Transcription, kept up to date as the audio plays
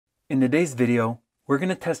In today's video, we're going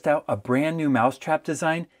to test out a brand new mousetrap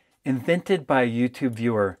design invented by a YouTube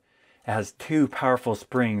viewer. It has two powerful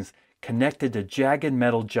springs connected to jagged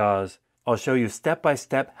metal jaws. I'll show you step by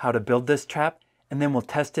step how to build this trap, and then we'll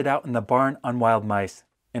test it out in the barn on wild mice.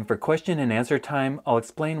 And for question and answer time, I'll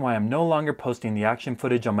explain why I'm no longer posting the action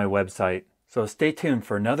footage on my website. So stay tuned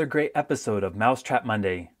for another great episode of Mousetrap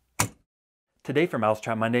Monday. Today for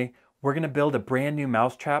Mousetrap Monday, we're going to build a brand new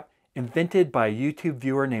mousetrap invented by a YouTube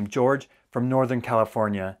viewer named George from Northern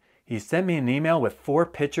California. He sent me an email with 4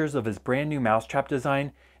 pictures of his brand new mousetrap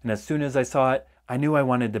design, and as soon as I saw it, I knew I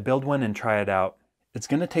wanted to build one and try it out. It's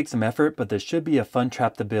going to take some effort, but this should be a fun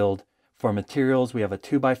trap to build. For materials, we have a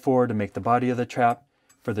 2x4 to make the body of the trap.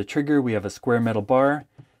 For the trigger, we have a square metal bar.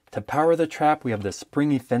 To power the trap, we have the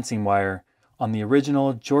springy fencing wire. On the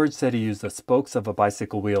original, George said he used the spokes of a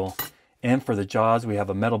bicycle wheel. And for the jaws, we have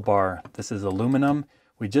a metal bar. This is aluminum.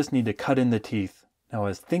 We just need to cut in the teeth. Now I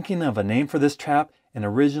was thinking of a name for this trap, and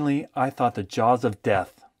originally I thought the Jaws of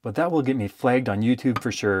Death, but that will get me flagged on YouTube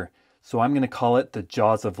for sure. So I'm going to call it the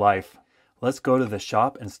Jaws of Life. Let's go to the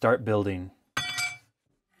shop and start building.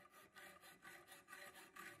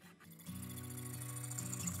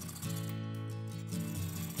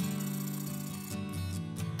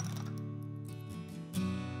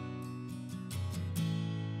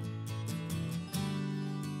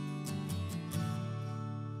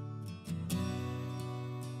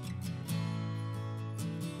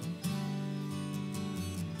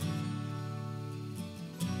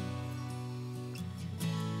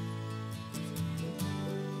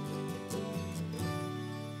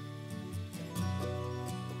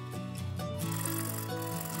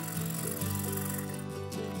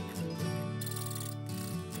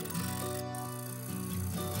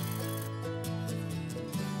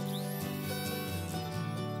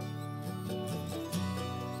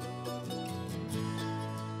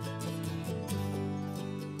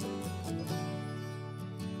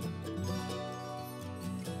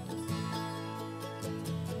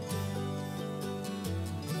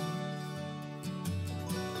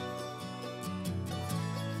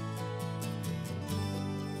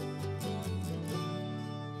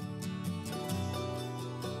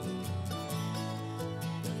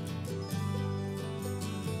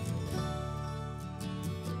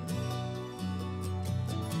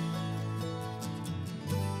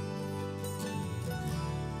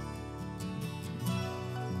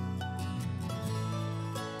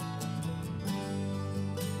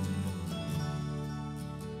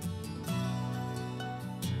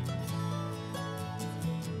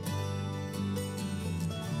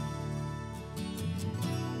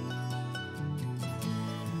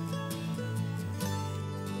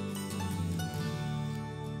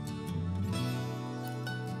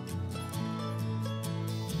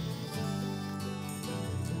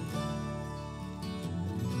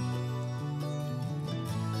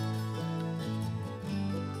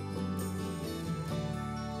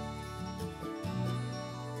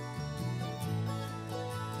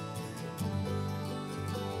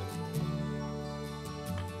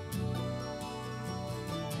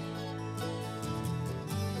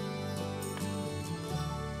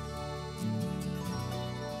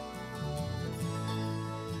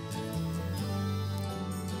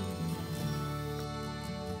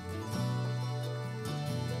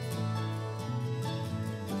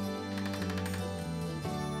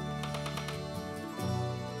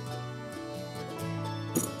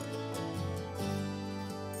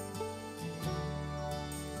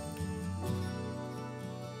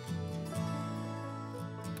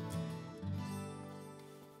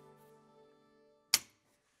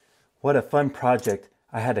 What a fun project.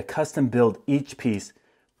 I had to custom build each piece.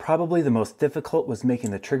 Probably the most difficult was making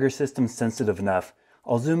the trigger system sensitive enough.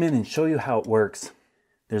 I'll zoom in and show you how it works.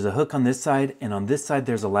 There's a hook on this side, and on this side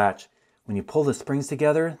there's a latch. When you pull the springs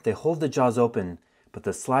together, they hold the jaws open, but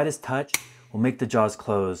the slightest touch will make the jaws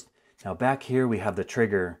closed. Now back here we have the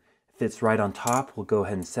trigger. It fits right on top. We'll go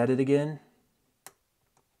ahead and set it again.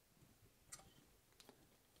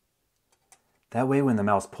 That way when the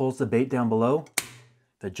mouse pulls the bait down below,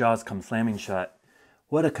 the jaws come slamming shut.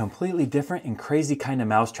 What a completely different and crazy kind of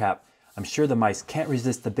mousetrap. I'm sure the mice can't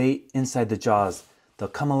resist the bait inside the jaws. They'll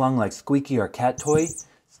come along like Squeaky or Cat Toy,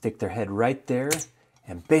 stick their head right there,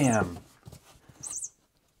 and bam!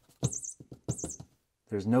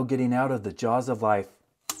 There's no getting out of the Jaws of Life.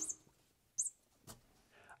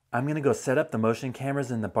 I'm going to go set up the motion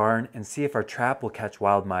cameras in the barn and see if our trap will catch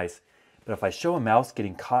wild mice. But if I show a mouse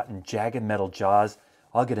getting caught in jagged metal jaws,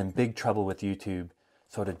 I'll get in big trouble with YouTube.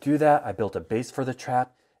 So to do that, I built a base for the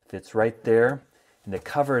trap. It fits right there. And to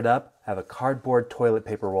cover it up, I have a cardboard toilet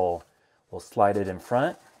paper roll. We'll slide it in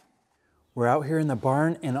front. We're out here in the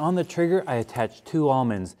barn, and on the trigger I attached 2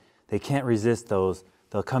 almonds. They can't resist those.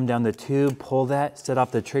 They'll come down the tube, pull that, set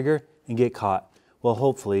off the trigger, and get caught. Well,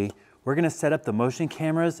 hopefully. We're gonna set up the motion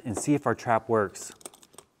cameras and see if our trap works.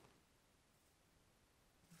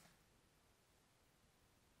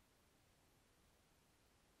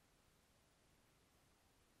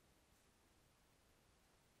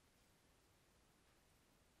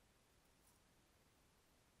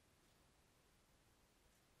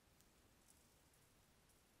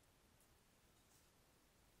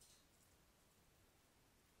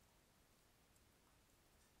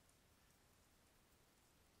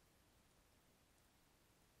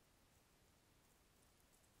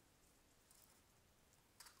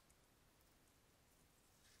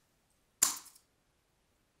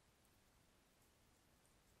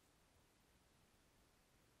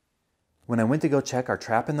 When I went to go check our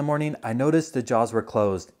trap in the morning, I noticed the jaws were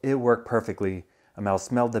closed. It worked perfectly. A mouse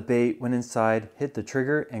smelled the bait, went inside, hit the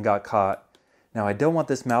trigger, and got caught. Now I don't want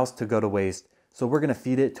this mouse to go to waste, so we're gonna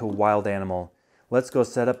feed it to a wild animal. Let's go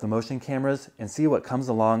set up the motion cameras and see what comes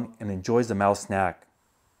along and enjoys the mouse snack.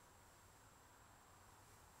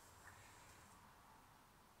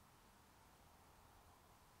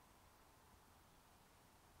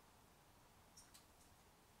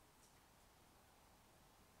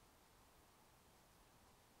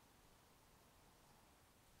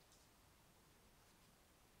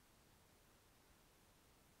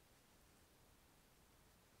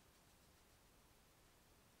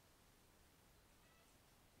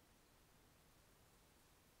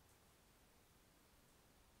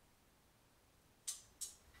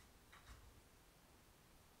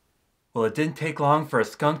 Well, it didn't take long for a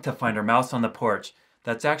skunk to find our mouse on the porch.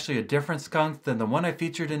 That's actually a different skunk than the one I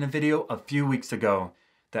featured in a video a few weeks ago.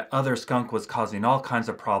 That other skunk was causing all kinds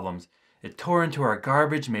of problems. It tore into our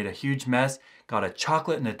garbage, made a huge mess, got a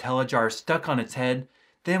chocolate Nutella jar stuck on its head,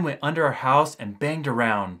 then went under our house and banged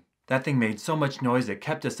around. That thing made so much noise it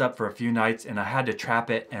kept us up for a few nights, and I had to trap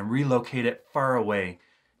it and relocate it far away.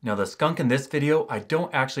 Now the skunk in this video I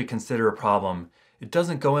don't actually consider a problem. It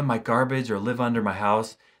doesn't go in my garbage or live under my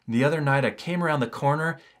house. The other night I came around the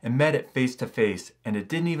corner and met it face to face, and it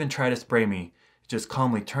didn't even try to spray me. It just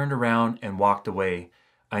calmly turned around and walked away.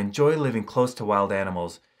 I enjoy living close to wild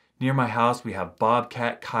animals. Near my house we have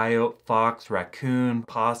bobcat, coyote, fox, raccoon,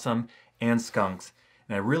 possum, and skunks.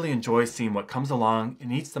 And I really enjoy seeing what comes along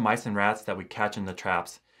and eats the mice and rats that we catch in the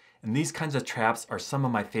traps. And these kinds of traps are some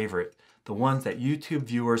of my favorite. The ones that YouTube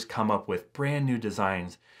viewers come up with brand new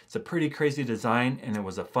designs. It's a pretty crazy design and it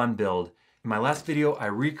was a fun build. In my last video, I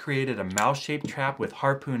recreated a mouse-shaped trap with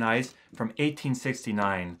harpoon eyes from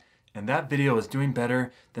 1869. And that video is doing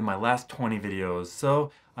better than my last 20 videos, so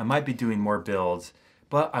I might be doing more builds.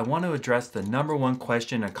 But I want to address the #1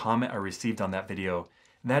 question and comment I received on that video.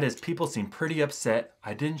 And that is, people seem pretty upset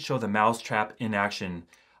I didn't show the mouse trap in action.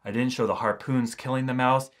 I didn't show the harpoons killing the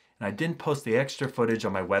mouse, and I didn't post the extra footage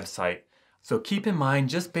on my website. So keep in mind,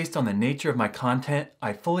 just based on the nature of my content,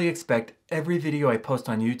 I fully expect every video I post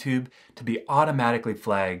on YouTube to be automatically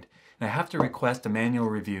flagged, and I have to request a manual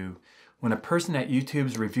review. When a person at YouTube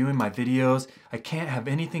is reviewing my videos, I can't have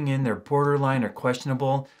anything in there borderline or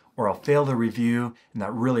questionable, or I'll fail the review, and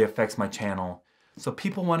that really affects my channel. So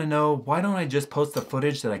people want to know, why don't I just post the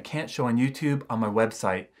footage that I can't show on YouTube on my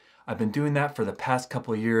website? I've been doing that for the past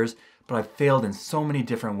couple of years, but I've failed in so many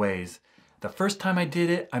different ways. The first time I did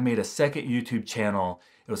it, I made a second YouTube channel.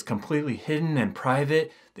 It was completely hidden and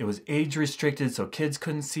private. It was age restricted so kids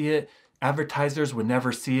couldn't see it. Advertisers would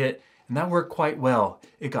never see it. And that worked quite well.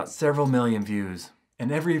 It got several million views.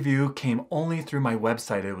 And every view came only through my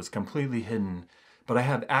website. It was completely hidden. But I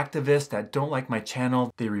have activists that don't like my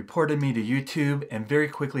channel. They reported me to YouTube, and very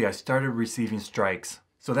quickly I started receiving strikes.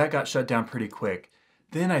 So that got shut down pretty quick.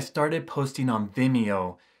 Then I started posting on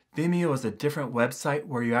Vimeo. Vimeo is a different website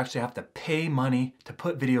where you actually have to pay money to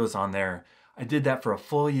put videos on there. I did that for a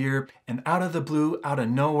full year, and out of the blue, out of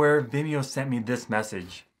nowhere, Vimeo sent me this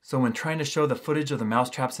message. So when trying to show the footage of the mouse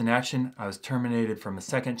traps in action, I was terminated from a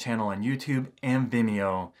second channel on YouTube and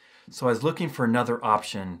Vimeo. So I was looking for another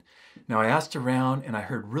option. Now I asked around and I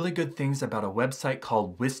heard really good things about a website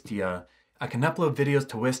called Wistia. I can upload videos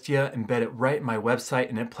to Wistia, embed it right in my website,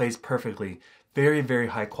 and it plays perfectly. Very, very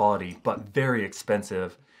high quality, but very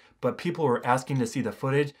expensive. But people were asking to see the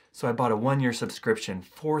footage, so I bought a 1-year subscription,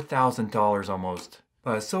 $4,000 almost.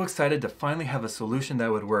 But I was so excited to finally have a solution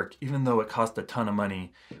that would work, even though it cost a ton of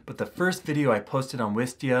money. But the first video I posted on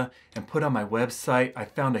Wistia and put on my website, I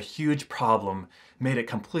found a huge problem, made it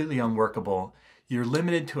completely unworkable. You're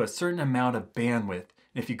limited to a certain amount of bandwidth,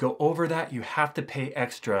 And if you go over that, you have to pay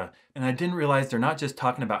extra. And I didn't realize they're not just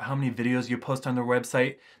talking about how many videos you post on their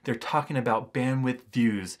website, they're talking about bandwidth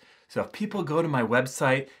views. So if people go to my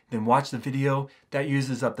website, then watch the video, that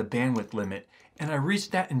uses up the bandwidth limit. And I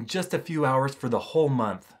reached that in just a few hours for the whole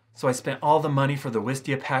month. So I spent all the money for the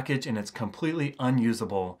Wistia package and it's completely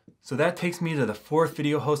unusable. So that takes me to the fourth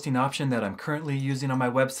video hosting option that I'm currently using on my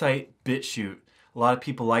website, BitChute. A lot of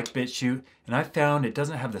people like BitChute, and I found it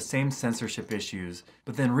doesn't have the same censorship issues.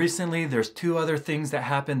 But then recently, there's two other things that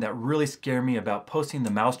happened that really scare me about posting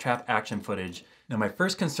the Mousetrap action footage. Now my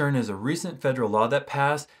first concern is a recent federal law that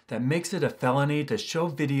passed that makes it a felony to show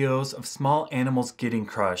videos of small animals getting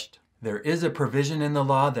crushed. There is a provision in the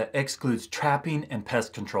law that excludes trapping and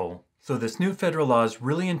pest control. So this new federal law is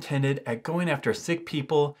really intended at going after sick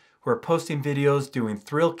people who are posting videos doing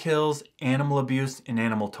thrill kills, animal abuse, and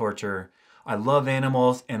animal torture. I love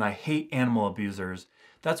animals and I hate animal abusers.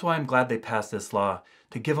 That's why I'm glad they passed this law,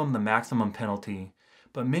 to give them the maximum penalty.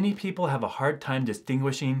 But many people have a hard time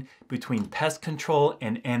distinguishing between pest control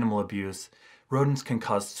and animal abuse. Rodents can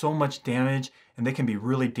cause so much damage and they can be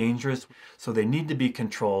really dangerous, so they need to be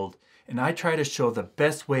controlled. And I try to show the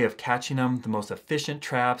best way of catching them, the most efficient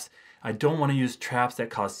traps. I don't want to use traps that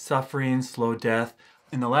cause suffering, slow death.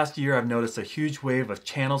 In the last year, I've noticed a huge wave of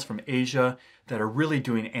channels from Asia that are really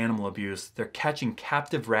doing animal abuse. They're catching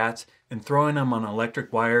captive rats and throwing them on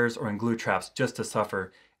electric wires or in glue traps just to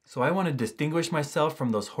suffer. So I want to distinguish myself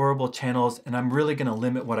from those horrible channels, and I'm really going to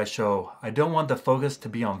limit what I show. I don't want the focus to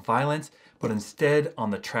be on violence, but instead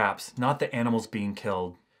on the traps, not the animals being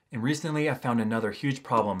killed. And recently I found another huge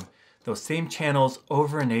problem. Those same channels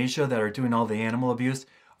over in Asia that are doing all the animal abuse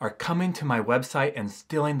are coming to my website and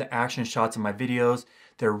stealing the action shots of my videos.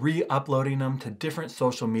 They're re-uploading them to different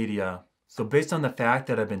social media. So based on the fact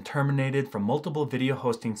that I've been terminated from multiple video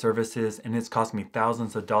hosting services and it's cost me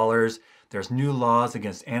thousands of dollars, there's new laws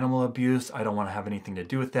against animal abuse. I don't want to have anything to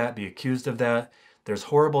do with that, be accused of that. There's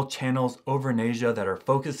horrible channels over in Asia that are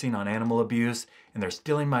focusing on animal abuse and they're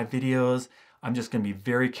stealing my videos. I'm just going to be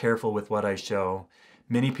very careful with what I show.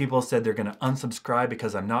 Many people said they're going to unsubscribe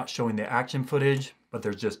because I'm not showing the action footage, but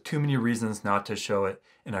there's just too many reasons not to show it.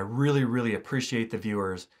 And I really appreciate the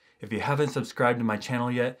viewers. If you haven't subscribed to my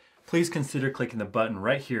channel yet, please consider clicking the button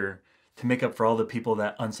right here to make up for all the people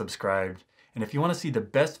that unsubscribed. And if you want to see the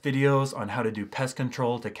best videos on how to do pest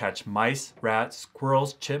control to catch mice, rats,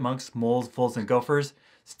 squirrels, chipmunks, moles, voles, and gophers,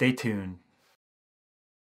 stay tuned.